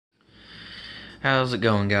How's it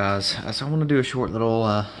going, guys? So I want to do a short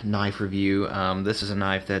little knife review. This is a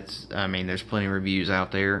knife that's, there's plenty of reviews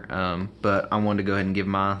out there, but I wanted to go ahead and give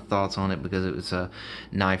my thoughts on it because it was a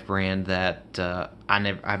knife brand that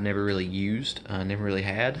I've never really used, never really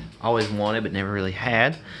had. Always wanted, but never really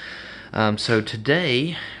had. So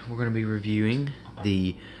today we're going to be reviewing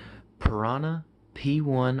the Piranha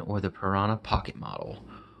P-1 or the Piranha Pocket model.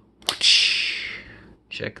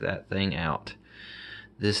 Check that thing out.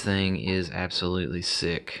 This thing is absolutely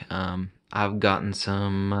sick. I've gotten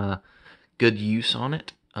some good use on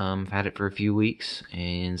it. I've had it for a few weeks,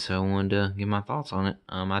 and so I wanted to give my thoughts on it.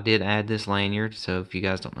 I did add this lanyard, so if you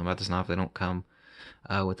guys don't know about this knife, they don't come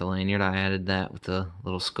with the lanyard. I added that with the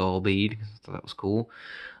little skull bead. I thought that was cool.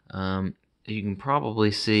 You can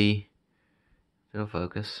probably see, it'll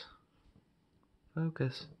focus.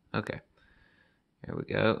 Focus. Okay. There we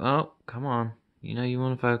go. Oh, come on. You know you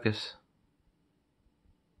want to focus.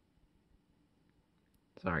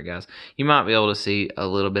 Sorry, guys. You might be able to see a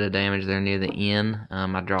little bit of damage there near the end.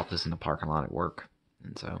 I dropped this in the parking lot at work,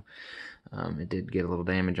 and so it did get a little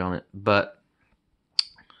damage on it. But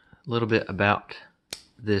a little bit about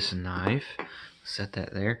this knife. Set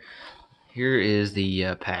that there. Here is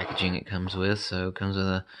the packaging it comes with. So it comes with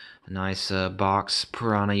a nice box,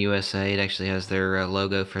 Piranha USA. It actually has their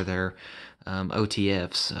logo for their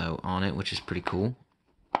OTFs on it, which is pretty cool.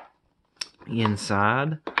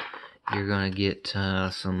 Inside, you're going to get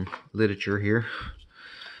some literature here.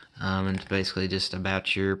 And it's basically just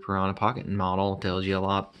about your Piranha Pocket model. It tells you a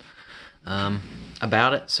lot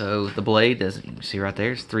about it. So the blade, as you can see right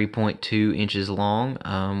there, is 3.2 inches long,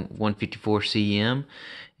 154 cm.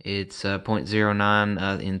 It's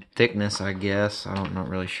 0.09 in thickness, I guess. I'm not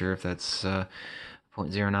really sure if that's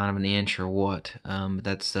 0.09 of an inch or what. But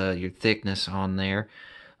that's your thickness on there.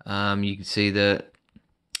 You can see the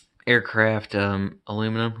aircraft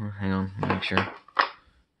aluminum. Hang on, make sure.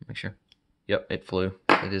 Yep, it flew.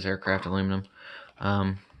 It is aircraft aluminum.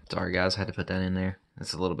 Sorry guys, had to put that in there.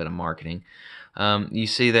 That's a little bit of marketing. You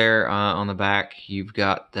see there on the back, you've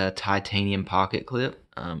got the titanium pocket clip.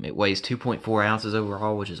 It weighs 2.4 ounces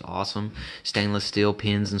overall, which is awesome. Stainless steel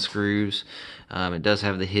pins and screws. It does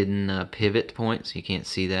have the hidden pivot point, so you can't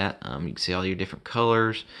see that. You can see all your different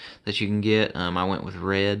colors that you can get. I went with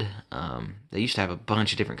red. They used to have a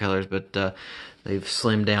bunch of different colors, but they've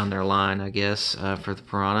slimmed down their line, I guess, for the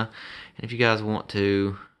Piranha. And if you guys want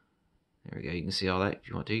to, there we go, you can see all that. If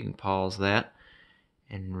you want to, you can pause that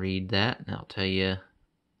and read that, and I'll tell you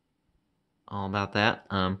all about that.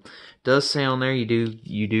 Does say on there you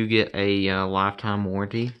do get a lifetime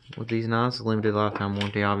warranty with these knives, a limited lifetime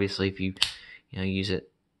warranty. Obviously, if you use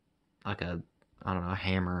it like a a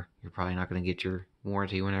hammer, you're probably not going to get your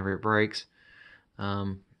warranty whenever it breaks.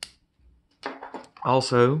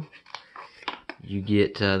 Also, you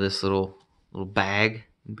get this little bag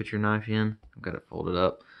you can put your knife in. I've got it folded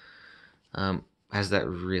up. Has that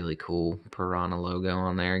really cool Piranha logo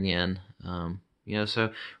on there again.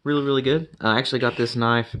 So really good. I actually got this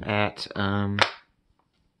knife at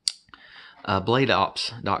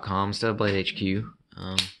bladeops.com instead of Blade HQ.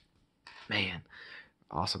 Man,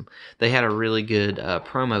 awesome. They had a really good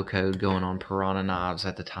promo code going on Piranha knives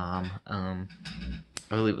at the time. I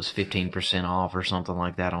believe it was 15% off or something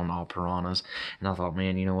like that on all Piranhas. And I thought,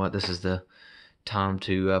 man, you know what? This is the time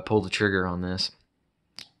to pull the trigger on this.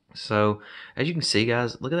 So, as you can see,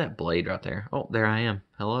 guys, look at that blade right there. Oh, there I am.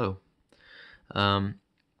 Hello.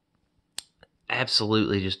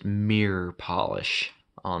 Absolutely just mirror polish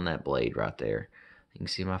on that blade right there. You can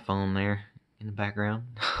see my phone there in the background.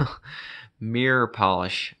 Mirror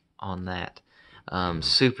polish on that.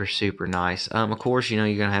 Super nice. Of course, you're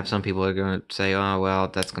going to have some people that are going to say, oh, well,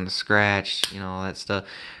 that's going to scratch, all that stuff.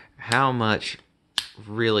 How much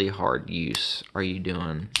really hard use are you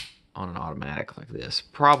doing on an automatic like this?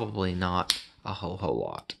 Probably not a whole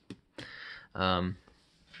lot.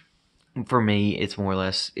 For me, it's more or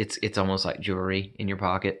less, it's almost like jewelry in your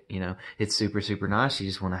pocket. It's super nice. You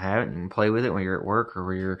just want to have it and play with it when you're at work or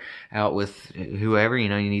when you're out with whoever. You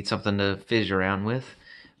need something to fidget around with.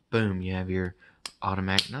 Boom, you have your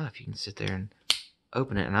automatic knife. You can sit there and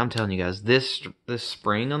open it. And I'm telling you guys, this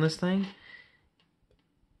spring on this thing,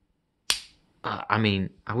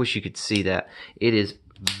 I wish you could see that. It is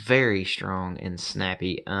very strong and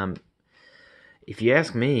snappy. If you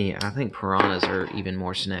ask me, I think Piranhas are even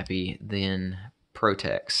more snappy than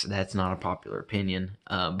Protex. That's not a popular opinion,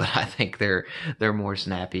 but I think they're more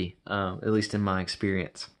snappy, at least in my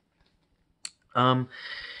experience. As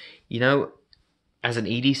an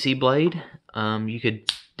EDC blade, you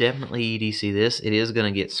could definitely EDC this. It is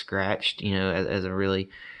going to get scratched, as a really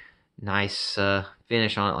nice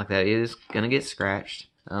finish on it like that. It is going to get scratched.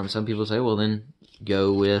 Some people say, well, then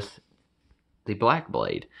go with the black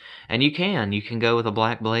blade. And you can go with a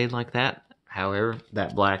black blade like that. However,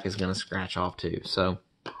 that black is going to scratch off too. So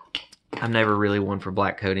I'm never really one for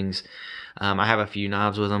black coatings. I have a few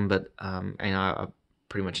knives with them, but I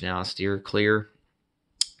pretty much now steer clear.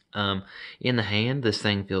 In the hand, this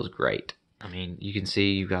thing feels great. I mean, you can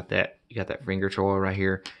see you got that finger choil right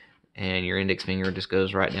here, and your index finger just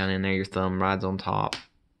goes right down in there. Your thumb rides on top.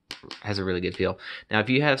 Has a really good feel. Now, if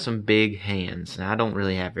you have some big hands, now I don't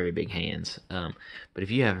really have very big hands, but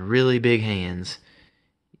if you have really big hands,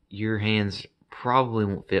 your hands probably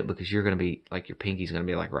won't fit because you're going to be like, your pinky's going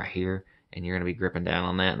to be like right here, and you're going to be gripping down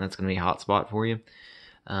on that, and that's going to be a hot spot for you.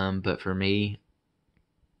 But for me,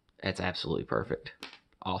 that's absolutely perfect.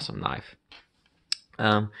 Awesome knife.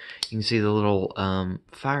 You can see the little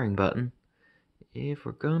firing button. If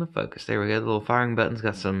we're going to focus, there we go. The little firing button's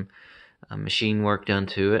got some machine work done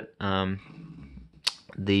to it.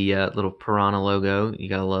 The little Piranha logo, you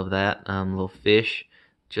gotta love that. Little fish,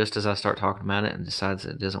 just as I start talking about it, and decides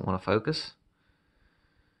it doesn't want to focus.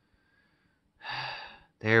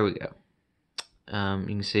 There we go. You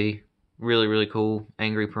can see, really cool.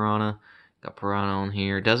 Angry Piranha. Got Piranha on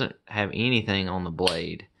here. Doesn't have anything on the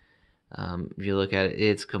blade. If you look at it,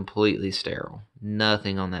 it's completely sterile.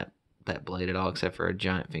 Nothing on that blade at all, except for a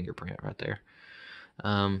giant fingerprint right there.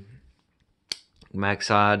 Back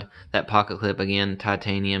side, that pocket clip again,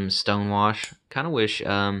 titanium stonewash. Kind of wish,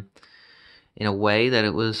 in a way, that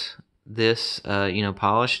it was this,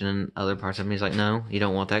 polished, and other parts of me is like, no, you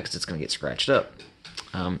don't want that because it's going to get scratched up.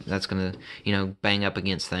 That's going to, bang up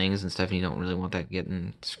against things and stuff, and you don't really want that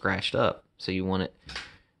getting scratched up. So you want it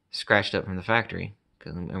scratched up from the factory,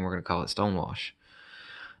 and we're going to call it stonewash.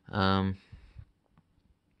 But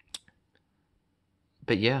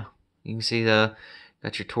yeah, you can see got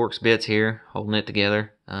your Torx bits here holding it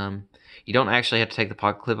together. You don't actually have to take the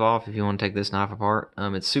pocket clip off if you want to take this knife apart.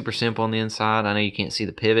 It's super simple on the inside. I know you can't see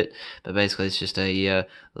the pivot, but basically it's just a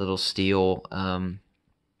little steel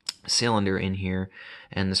cylinder in here,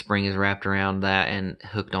 and the spring is wrapped around that and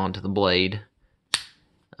hooked onto the blade.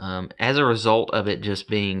 As a result of it just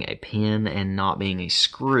being a pin and not being a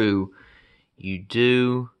screw, you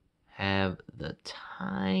do have the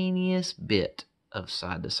tiniest bit of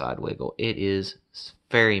side-to-side wiggle. It is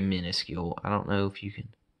very minuscule. I don't know if you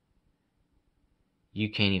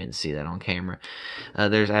can't even see that on camera.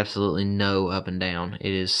 There's absolutely no up and down.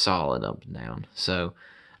 It is solid up and down. So,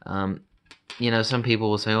 some people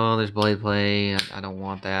will say, oh, there's blade play. I don't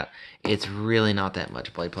want that. It's really not that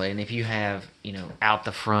much blade play. And if you have, out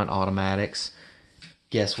the front automatics,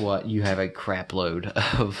 guess what? You have a crap load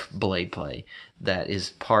of blade play. That is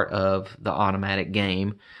part of the automatic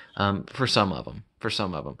game, for some of them.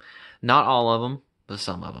 Not all of them, but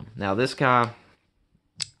some of them. Now, this guy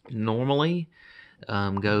normally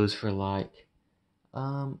goes for like,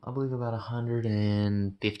 I believe about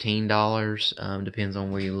 $115. Depends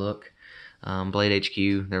on where you look. Blade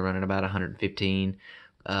HQ, they're running about $115.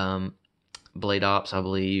 Blade Ops, I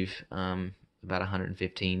believe, about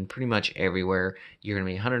 $115. Pretty much everywhere, you're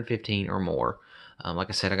going to be $115 or more. Like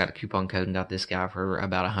I said, I got a coupon code and got this guy for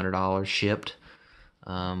about $100 shipped,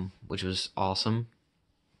 which was awesome.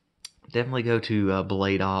 Definitely go to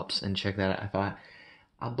Blade Ops and check that out.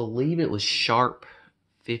 I believe it was Sharp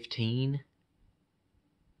 15,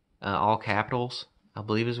 all capitals, I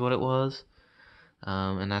believe is what it was.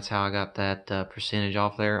 And that's how I got that percentage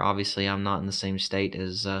off there. Obviously, I'm not in the same state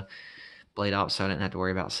as Blade Ops, so I didn't have to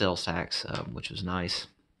worry about sales tax, which was nice.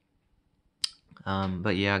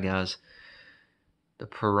 But yeah, guys, the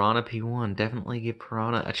Piranha P-1, definitely give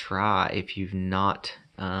Piranha a try if you've not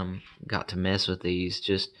got to mess with these.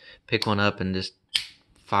 Just pick one up and just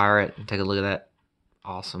fire it and take a look at that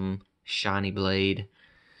awesome shiny blade.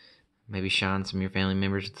 Maybe shine some of your family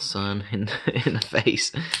members of the sun in the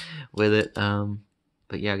face with it.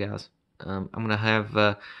 But yeah, guys, I'm gonna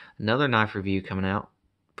have another knife review coming out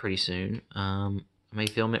pretty soon. I may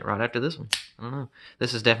film it right after this one. I don't know.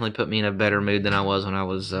 This has definitely put me in a better mood than I was when I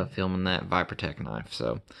was filming that Vipertech knife.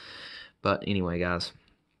 So, but anyway, guys,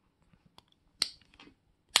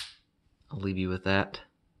 I'll leave you with that.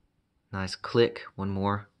 Nice click. One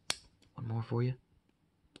more for you.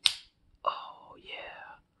 Oh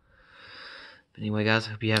yeah. But anyway, guys,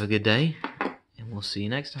 I hope you have a good day, and we'll see you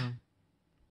next time.